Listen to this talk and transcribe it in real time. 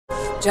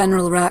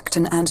General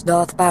Racton and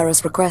Darth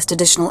Barris request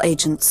additional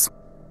agents.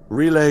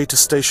 Relay to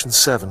Station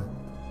 7.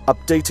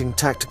 Updating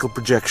tactical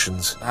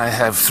projections. I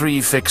have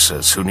 3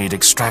 fixers who need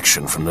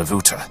extraction from the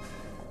SWTOR.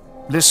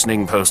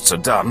 Listening posts are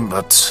done,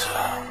 but...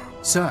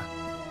 Sir,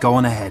 go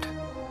on ahead.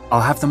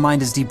 I'll have the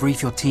Minders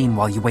debrief your team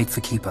while you wait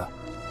for Keeper.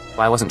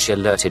 Why wasn't she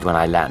alerted when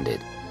I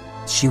landed?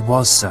 She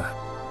was, sir.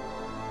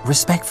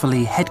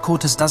 Respectfully,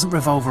 headquarters doesn't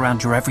revolve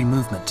around your every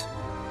movement.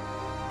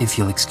 If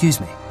you'll excuse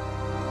me.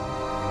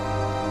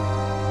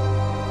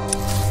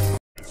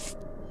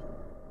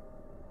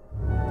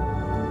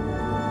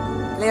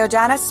 Leo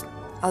Janice,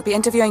 I'll be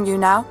interviewing you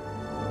now.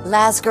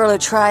 Last girl who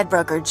tried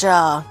broke her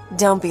jaw.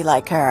 Don't be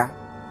like her.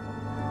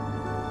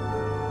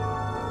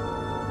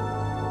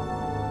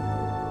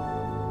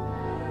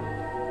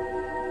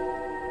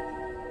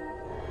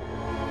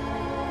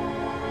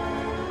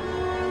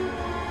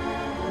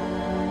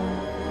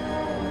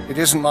 It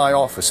isn't my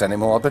office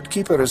anymore, but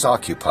Keeper is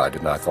occupied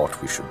and I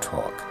thought we should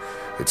talk.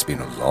 It's been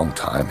a long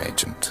time,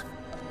 Agent.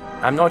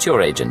 I'm not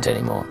your agent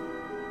anymore.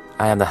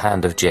 I am the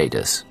Hand of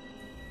Jadus,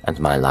 and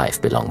my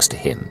life belongs to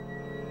him.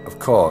 Of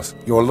course,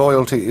 your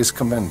loyalty is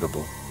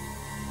commendable.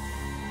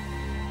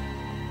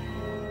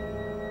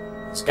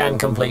 Scan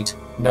complete.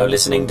 No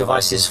listening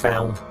devices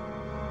found.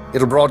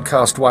 It'll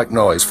broadcast white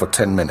noise for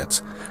 10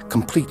 minutes.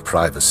 Complete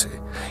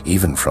privacy,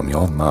 even from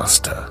your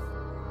master.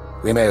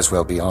 We may as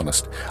well be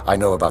honest. I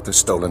know about the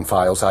stolen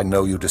files. I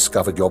know you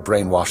discovered your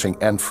brainwashing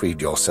and freed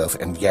yourself,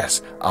 and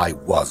yes, I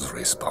was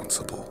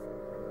responsible.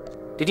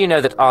 Did you know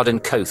that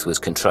Arden Koth was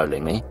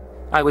controlling me?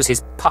 I was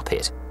his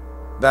puppet.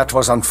 That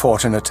was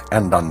unfortunate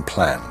and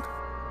unplanned.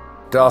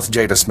 Darth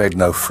Jadus made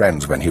no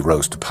friends when he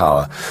rose to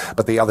power,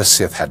 but the other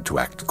Sith had to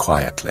act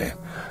quietly.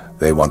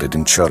 They wanted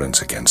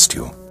insurance against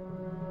you.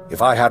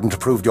 If I hadn't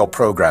approved your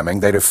programming,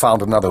 they'd have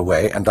found another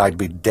way, and I'd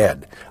be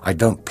dead. I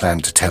don't plan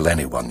to tell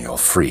anyone you're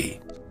free.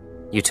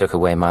 You took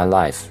away my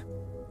life.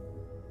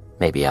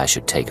 Maybe I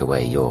should take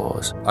away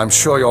yours. I'm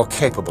sure you're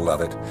capable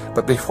of it,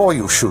 but before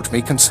you shoot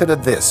me, consider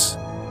this.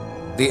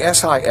 The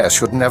SIS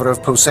should never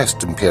have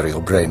possessed Imperial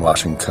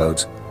brainwashing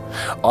codes.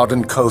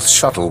 Arden Koth's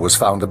shuttle was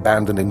found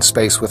abandoned in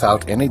space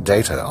without any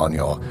data on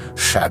your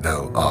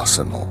shadow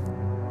arsenal.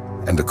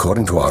 And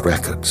according to our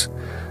records,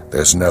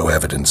 there's no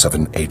evidence of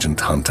an agent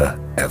hunter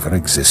ever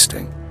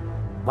existing.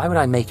 Why would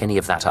I make any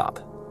of that up?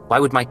 Why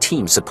would my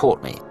team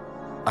support me?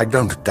 I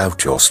don't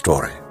doubt your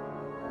story.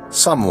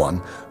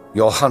 Someone,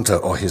 your hunter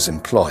or his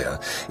employer,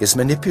 is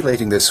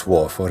manipulating this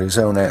war for his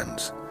own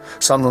ends.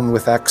 Someone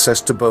with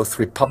access to both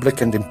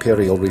Republic and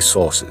Imperial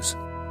resources.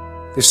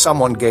 This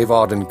someone gave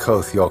Arden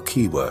Koth your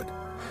keyword.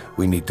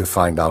 We need to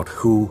find out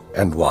who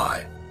and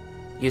why.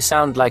 You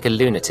sound like a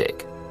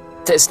lunatic.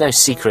 There's no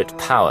secret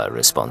power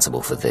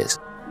responsible for this.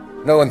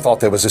 No one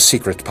thought there was a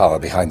secret power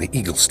behind the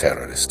Eagles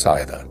terrorists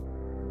either.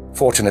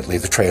 Fortunately,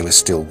 the trail is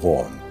still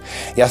warm.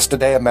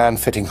 Yesterday, a man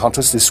fitting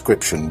Hunter's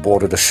description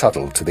boarded a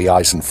shuttle to the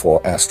Eisen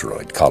IV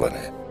asteroid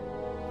colony.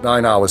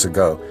 9 hours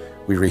ago,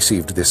 we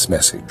received this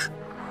message.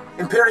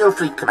 Imperial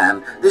Fleet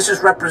Command, this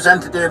is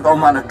Representative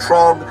Omana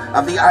Trog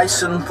of the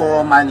Eisen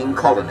IV mining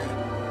colony.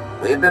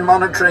 We have been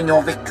monitoring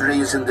your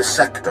victories in this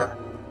sector.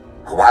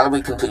 While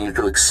we continue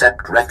to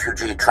accept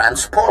refugee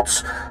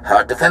transports,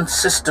 our defense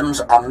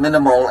systems are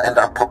minimal and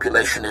our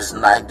population is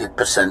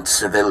 90%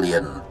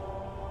 civilian.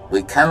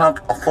 We cannot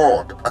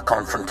afford a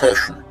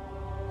confrontation.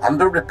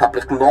 Under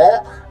Republic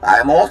law, I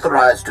am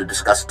authorized to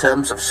discuss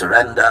terms of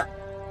surrender.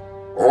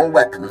 All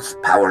weapons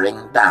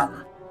powering down.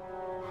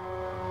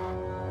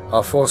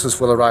 Our forces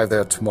will arrive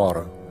there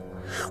tomorrow.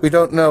 We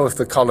don't know if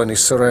the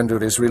colony's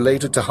surrender is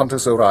related to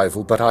Hunter's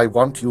arrival, but I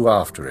want you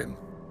after him.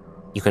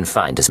 You can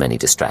find as many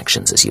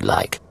distractions as you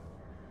like.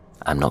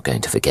 I'm not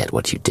going to forget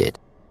what you did.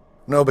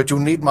 No, but you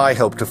need my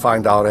help to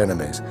find our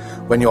enemies.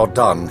 When you're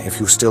done, if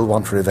you still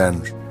want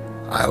revenge,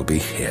 I'll be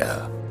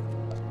here.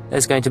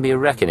 There's going to be a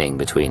reckoning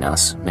between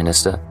us,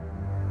 Minister.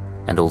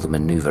 And all the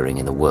maneuvering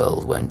in the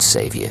world won't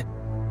save you.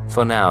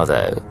 For now,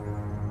 though,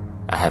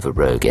 I have a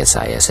rogue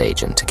SIS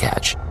agent to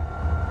catch.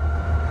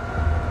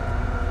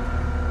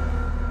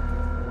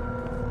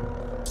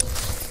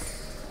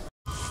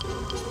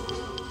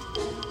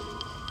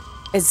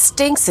 It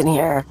stinks in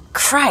here.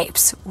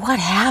 Cripes, what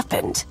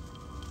happened?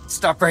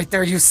 Stop right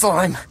there, you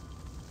slime.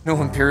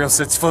 No Imperial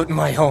sets foot in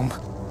my home.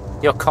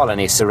 Your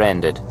colony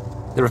surrendered.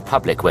 The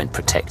Republic won't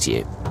protect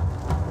you.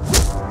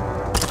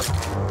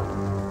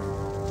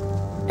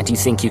 And you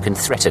think you can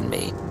threaten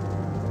me?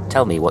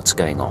 Tell me what's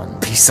going on.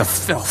 Piece of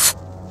filth.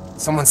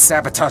 Someone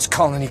sabotaged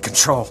colony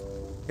control.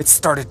 It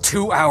started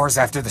 2 hours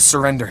after the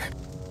surrender.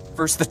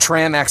 First the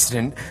tram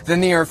accident,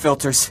 then the air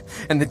filters,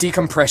 and the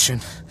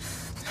decompression.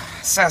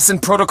 Assassin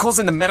protocols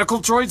and the medical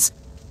droids?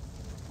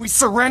 We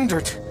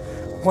surrendered.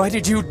 Why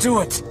did you do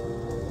it?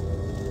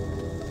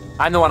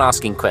 I'm the one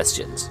asking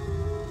questions.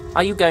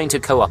 Are you going to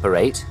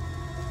cooperate?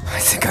 I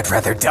think I'd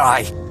rather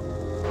die.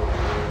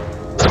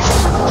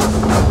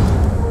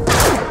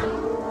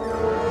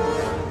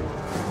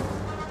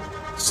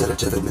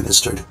 Sedative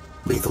administered.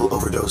 Lethal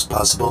overdose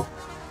possible.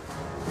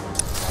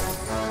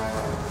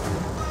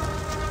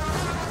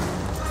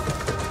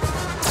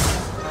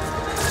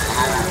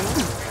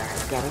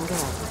 getting good.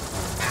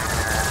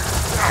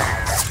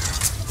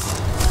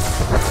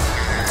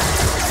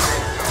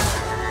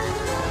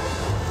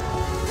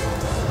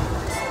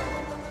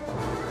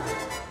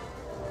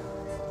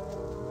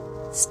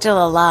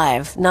 Still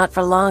alive. Not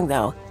for long,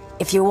 though.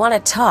 If you want to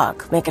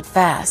talk, make it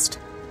fast.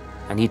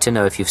 I need to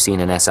know if you've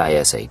seen an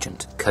SIS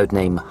agent.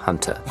 Codename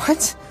Hunter.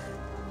 What?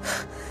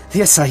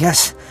 The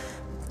SIS?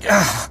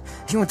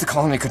 He went to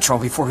colony control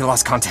before we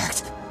lost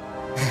contact.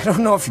 I don't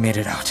know if he made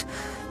it out.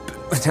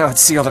 But now it's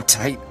sealed up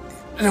tight.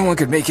 No one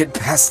could make it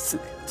past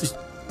the...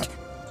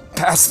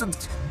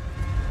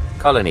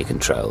 Colony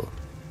control.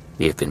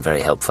 You've been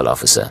very helpful,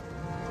 officer.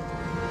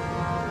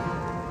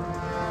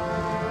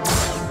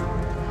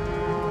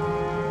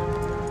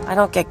 I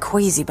don't get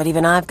queasy, but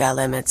even I've got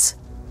limits.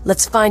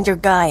 Let's find your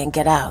guy and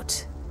get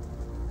out.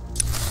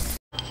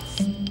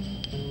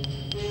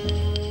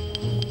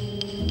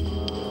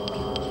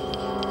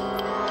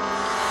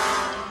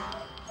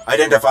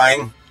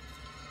 Identifying.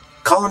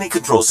 Colony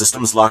control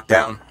systems locked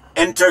down.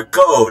 Enter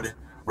code.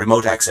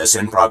 Remote access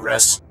in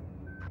progress.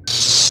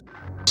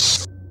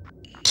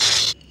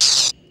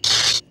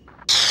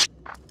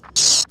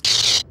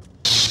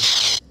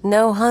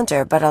 No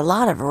Hunter, but a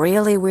lot of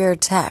really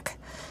weird tech.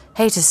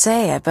 Hate to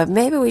say it, but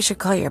maybe we should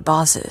call your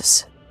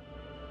bosses.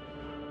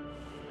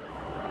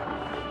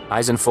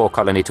 Eisen 4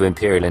 colony to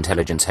Imperial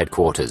Intelligence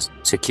Headquarters.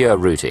 Secure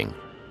routing.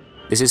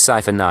 This is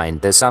Cypher 9.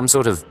 There's some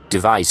sort of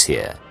device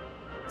here.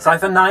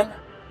 Cypher 9?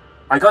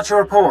 I got your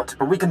report,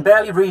 but we can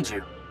barely read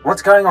you.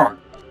 What's going on?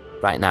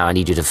 Right now, I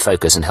need you to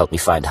focus and help me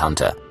find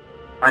Hunter.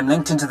 I'm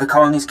linked into the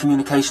colony's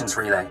communications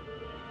relay.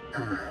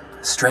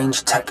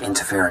 Strange tech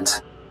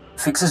interference.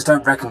 Fixers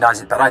don't recognize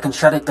it, but I can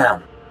shut it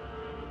down.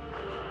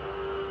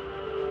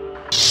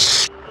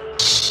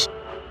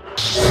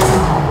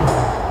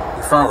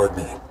 You followed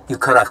me. You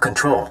cut off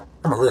control.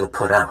 I'm a little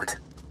put out.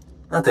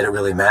 Not that it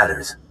really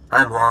matters.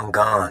 I'm long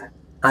gone.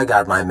 I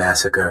got my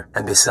massacre,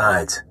 and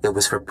besides, it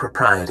was for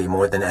propriety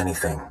more than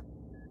anything.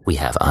 We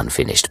have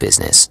unfinished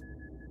business.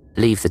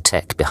 Leave the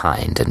tech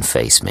behind and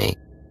face me.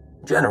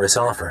 Generous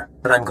offer,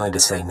 but I'm going to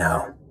say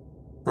no.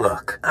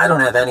 Look, I don't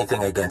have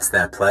anything against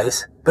that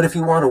place, but if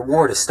you want a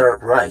war to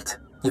start right,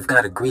 you've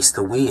got to grease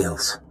the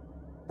wheels.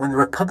 When the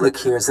Republic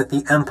hears that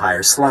the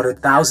Empire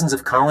slaughtered thousands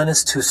of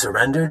colonists who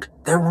surrendered,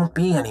 there won't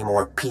be any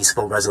more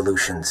peaceful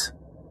resolutions.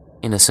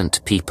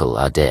 Innocent people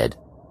are dead.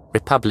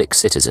 Republic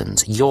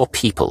citizens, your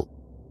people.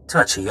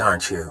 Touchy,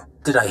 aren't you?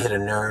 Did I hit a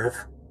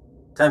nerve?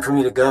 Time for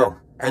me to go,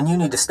 and you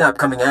need to stop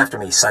coming after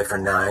me, Cypher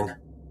 9.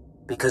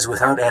 Because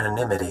without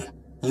anonymity,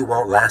 you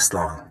won't last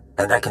long,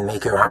 and I can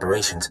make your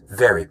operations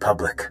very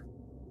public.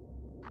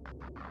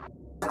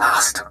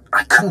 Blast!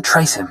 I couldn't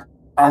trace him.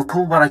 I'll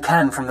pull what I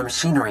can from the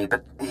machinery,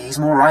 but he's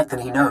more right than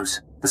he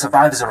knows. The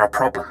survivors are a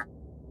problem.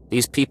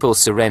 These people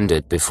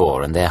surrendered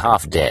before, and they're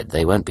half dead.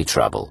 They won't be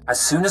trouble. As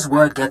soon as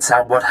word gets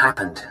out what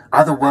happened,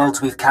 other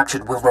worlds we've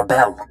captured will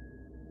rebel.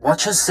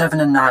 Watchers 7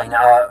 and 9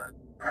 are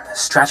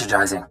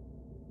strategizing.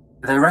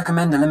 They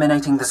recommend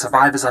eliminating the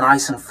survivors on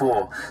Eisen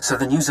 4, so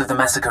the news of the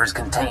massacre is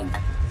contained.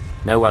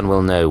 No one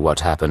will know what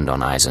happened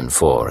on Eisen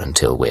 4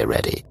 until we're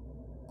ready.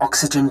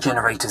 Oxygen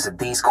generators at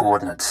these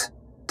coordinates.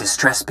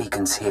 Distress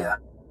beacons here.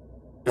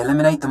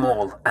 Eliminate them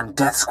all, and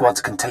death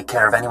squads can take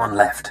care of anyone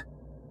left.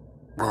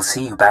 We'll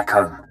see you back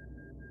home.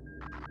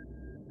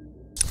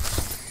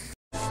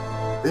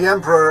 The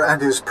Emperor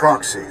and his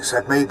proxies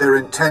have made their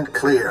intent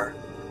clear.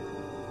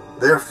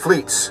 Their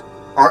fleets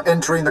are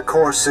entering the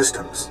core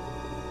systems.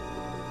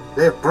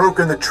 They have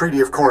broken the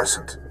Treaty of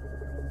Coruscant.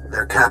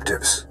 They're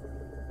captives.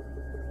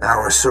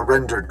 Our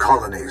surrendered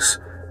colonies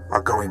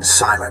are going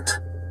silent.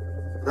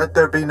 Let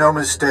there be no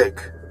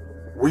mistake.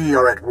 We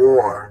are at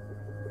war.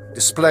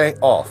 Display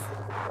off.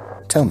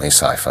 Tell me,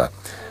 Cypher,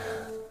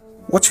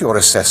 what's your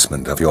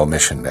assessment of your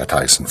mission at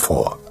Eisen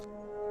 4?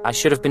 I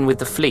should have been with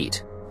the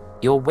fleet.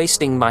 You're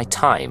wasting my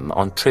time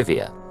on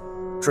trivia.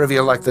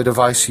 Trivia like the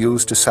device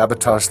used to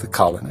sabotage the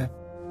colony?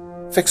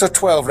 Fixer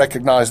 12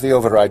 recognized the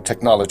override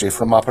technology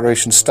from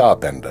Operation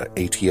Starbender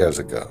 8 years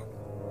ago.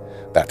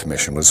 That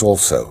mission was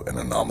also an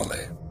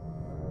anomaly.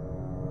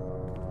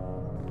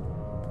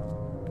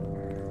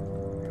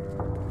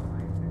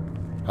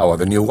 How are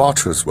the new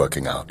Watchers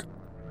working out?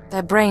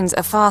 Their brains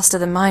are faster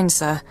than mine,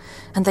 sir,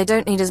 and they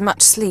don't need as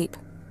much sleep.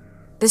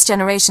 This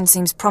generation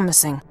seems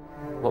promising.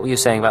 What were you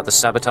saying about the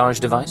sabotage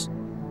device?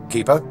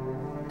 Keeper?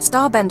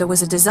 Starbender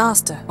was a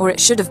disaster, or it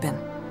should have been.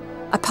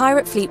 A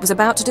pirate fleet was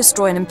about to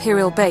destroy an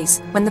Imperial base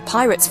when the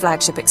pirates'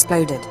 flagship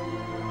exploded.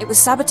 It was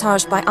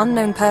sabotaged by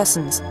unknown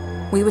persons.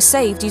 We were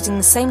saved using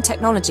the same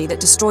technology that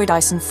destroyed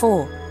Eisen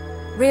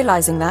 4.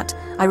 Realizing that,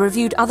 I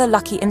reviewed other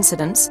lucky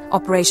incidents,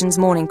 Operations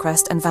Morning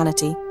Crest and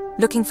Vanity,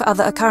 looking for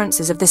other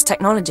occurrences of this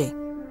technology.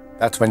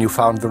 That's when you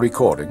found the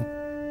recording?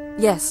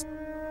 Yes.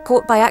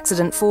 Caught by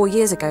accident 4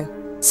 years ago,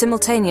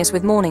 simultaneous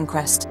with Morning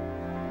Crest.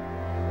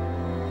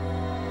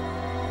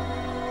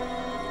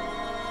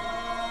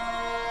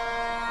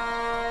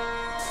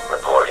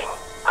 Reporting.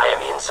 I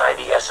am inside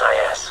the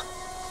SIS.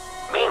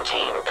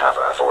 Maintain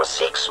cover for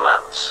 6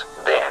 months,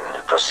 then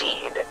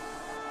proceed.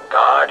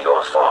 Guard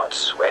your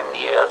thoughts when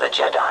near the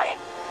Jedi.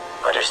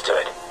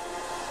 Understood.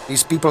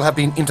 These people have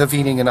been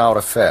intervening in our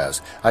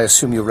affairs. I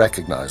assume you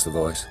recognize the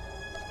voice.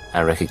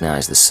 I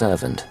recognize the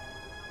servant,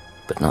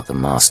 but not the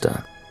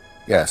master.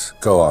 Yes,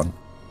 go on.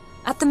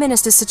 At the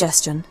Minister's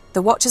suggestion,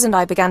 the Watchers and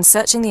I began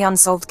searching the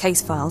unsolved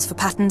case files for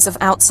patterns of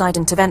outside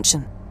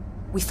intervention.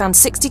 We found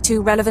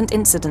 62 relevant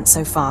incidents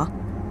so far.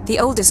 The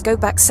oldest go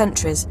back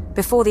centuries,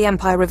 before the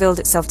Empire revealed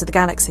itself to the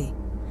galaxy.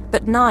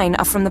 But 9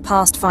 are from the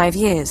past 5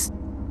 years.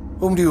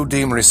 Whom do you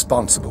deem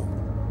responsible?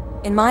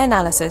 In my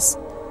analysis,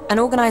 an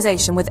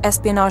organization with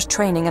espionage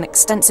training and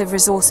extensive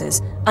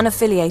resources,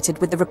 unaffiliated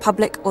with the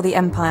Republic or the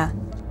Empire.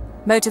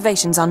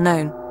 Motivations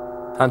unknown.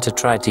 Hunter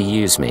tried to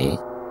use me,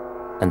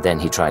 and then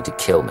he tried to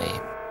kill me.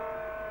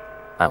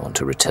 I want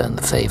to return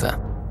the favor.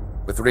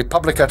 With the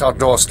Republic at our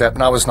doorstep,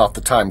 now is not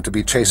the time to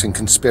be chasing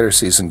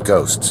conspiracies and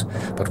ghosts,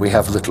 but we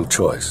have little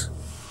choice.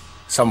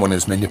 Someone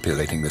is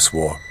manipulating this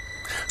war.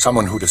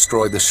 Someone who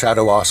destroyed the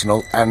Shadow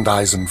Arsenal and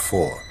Eisen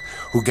 4,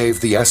 who gave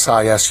the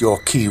SIS your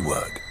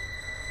keyword.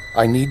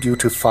 I need you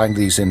to find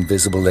these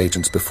invisible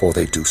agents before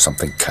they do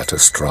something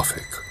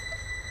catastrophic.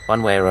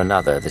 One way or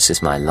another, this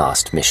is my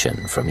last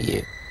mission from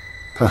you.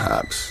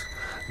 Perhaps.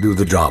 Do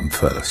the job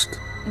first.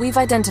 We've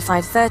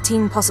identified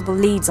 13 possible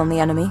leads on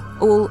the enemy,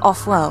 all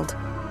off-world.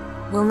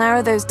 We'll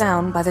narrow those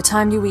down by the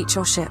time you reach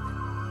your ship.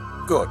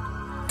 Good.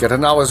 Get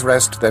an hour's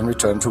rest, then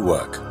return to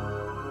work.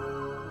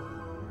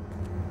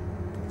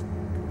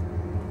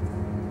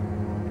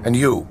 And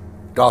you,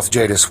 Darth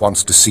Jadis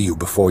wants to see you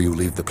before you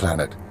leave the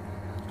planet.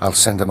 I'll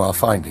send him our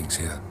findings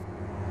here.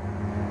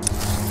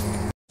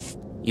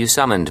 You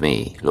summoned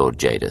me, Lord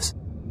Jadis.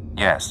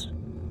 Yes.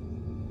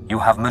 You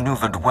have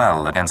maneuvered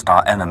well against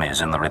our enemies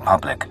in the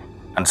Republic,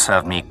 and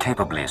served me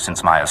capably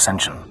since my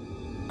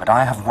ascension. But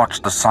I have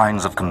watched the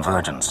signs of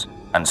convergence,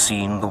 and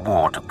seen the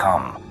war to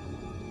come.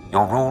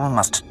 Your role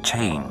must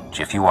change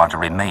if you are to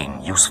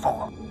remain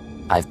useful.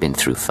 I've been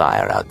through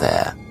fire out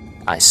there.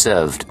 I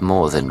served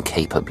more than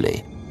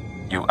capably.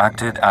 You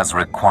acted as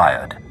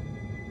required.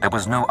 There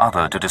was no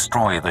other to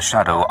destroy the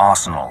Shadow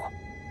Arsenal.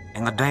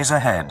 In the days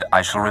ahead,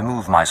 I shall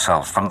remove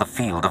myself from the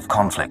field of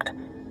conflict.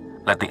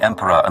 Let the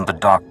Emperor and the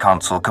Dark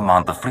Council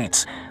command the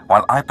fleets,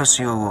 while I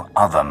pursue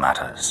other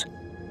matters.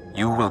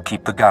 You will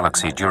keep the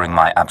galaxy during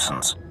my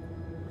absence.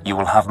 You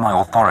will have my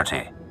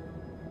authority,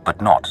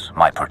 but not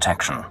my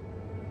protection.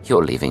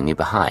 You're leaving me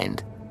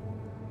behind.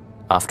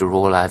 After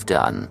all I've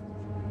done.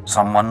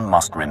 Someone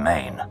must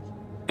remain.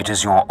 It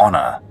is your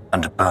honor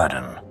and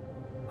burden.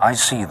 I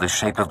see the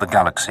shape of the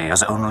galaxy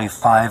as only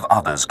 5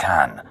 others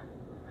can.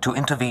 To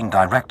intervene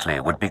directly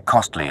would be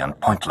costly and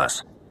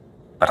pointless.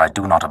 But I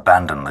do not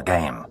abandon the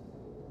game.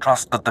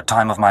 Trust that the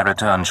time of my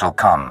return shall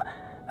come,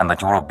 and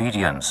that your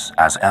obedience,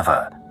 as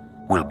ever,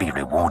 will be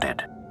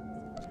rewarded.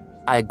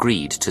 I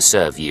agreed to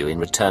serve you in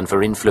return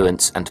for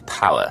influence and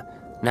power.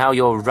 Now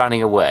you're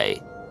running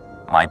away.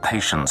 My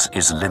patience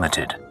is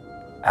limited.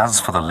 As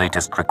for the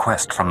latest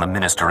request from the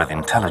Minister of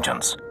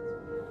Intelligence,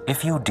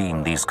 if you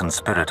deem these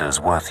conspirators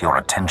worth your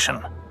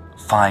attention,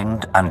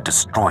 find and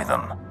destroy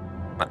them.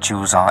 But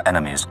choose our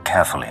enemies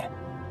carefully.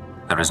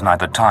 There is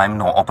neither time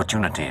nor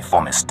opportunity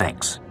for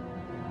mistakes.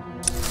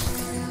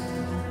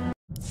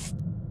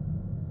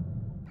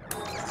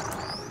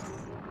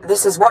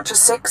 This is Watcher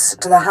 6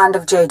 to the Hand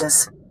of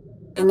Jadis.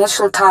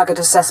 Initial target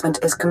assessment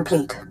is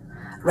complete.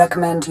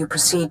 Recommend you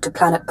proceed to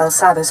Planet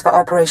Belsavis for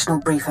operational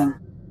briefing.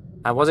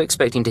 I was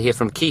expecting to hear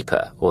from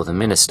Keeper or the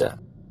Minister.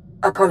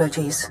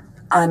 Apologies.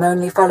 I'm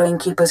only following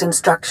Keeper's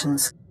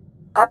instructions.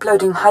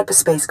 Uploading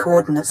hyperspace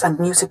coordinates and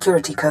new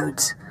security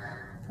codes.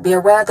 Be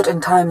aware that in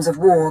times of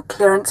war,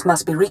 clearance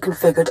must be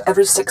reconfigured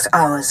every 6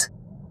 hours.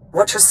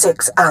 Watcher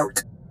 6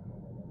 out.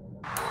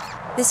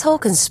 This whole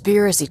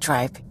conspiracy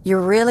tripe, you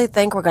really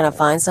think we're gonna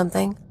find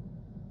something?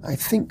 I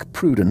think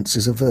prudence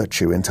is a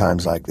virtue in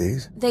times like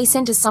these. They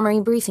sent us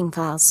summary briefing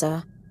files,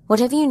 sir.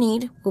 Whatever you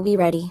need, we'll be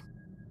ready.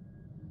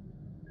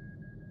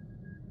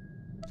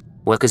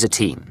 Work as a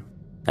team,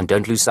 and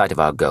don't lose sight of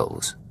our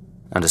goals.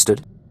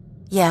 Understood?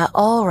 Yeah,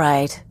 all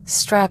right.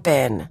 Strap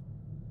in.